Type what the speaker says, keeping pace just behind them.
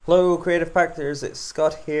Hello, Creative Factors. It's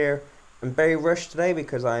Scott here. I'm very rushed today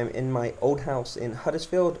because I'm in my old house in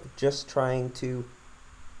Huddersfield just trying to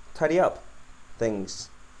tidy up things.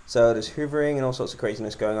 So there's hoovering and all sorts of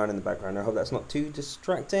craziness going on in the background. I hope that's not too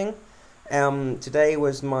distracting. Today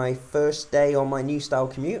was my first day on my new style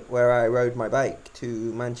commute where I rode my bike to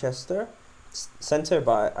Manchester Centre,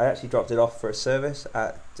 but I actually dropped it off for a service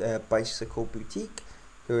at Bicycle Boutique,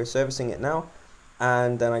 who are servicing it now.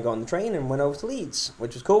 And then I got on the train and went over to Leeds,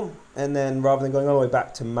 which was cool. And then rather than going all the way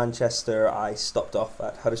back to Manchester, I stopped off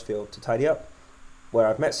at Huddersfield to tidy up, where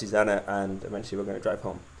I've met Susanna, and eventually we're going to drive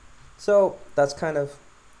home. So that's kind of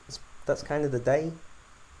the day.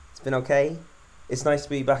 It's been okay. It's nice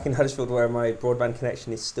to be back in Huddersfield where my broadband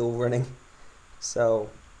connection is still running.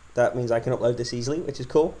 So that means I can upload this easily, which is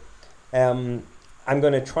cool. I'm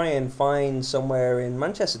going to try and find somewhere in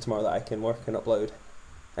Manchester tomorrow that I can work and upload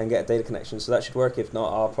and get a data connection, so that should work. If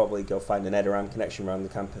not, I'll probably go find an Edaram connection around the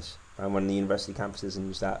campus, around one of the university campuses, and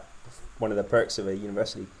use that. One of the perks of a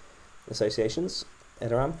university associations.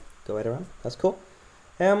 Edaram, go Edaram, that's cool.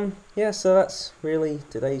 Yeah, so that's really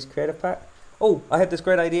today's Creative Pact. Oh, I had this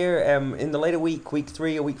great idea. In the later week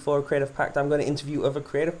 3 or week 4 of Creative Pact, I'm going to interview other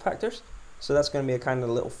Creative Pactors. So that's going to be a kind of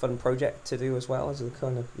little fun project to do as well, as a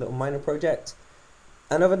kind of little minor project.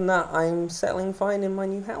 And other than that, I'm settling fine in my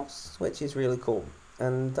new house, which is really cool.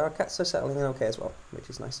 And our cats are settling in okay as well, which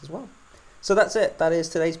is nice as well. So that's it. That is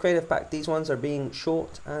today's Creative Pact. These ones are being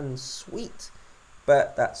short and sweet,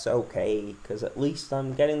 but that's okay, because at least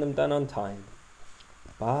I'm getting them done on time.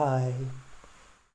 Bye.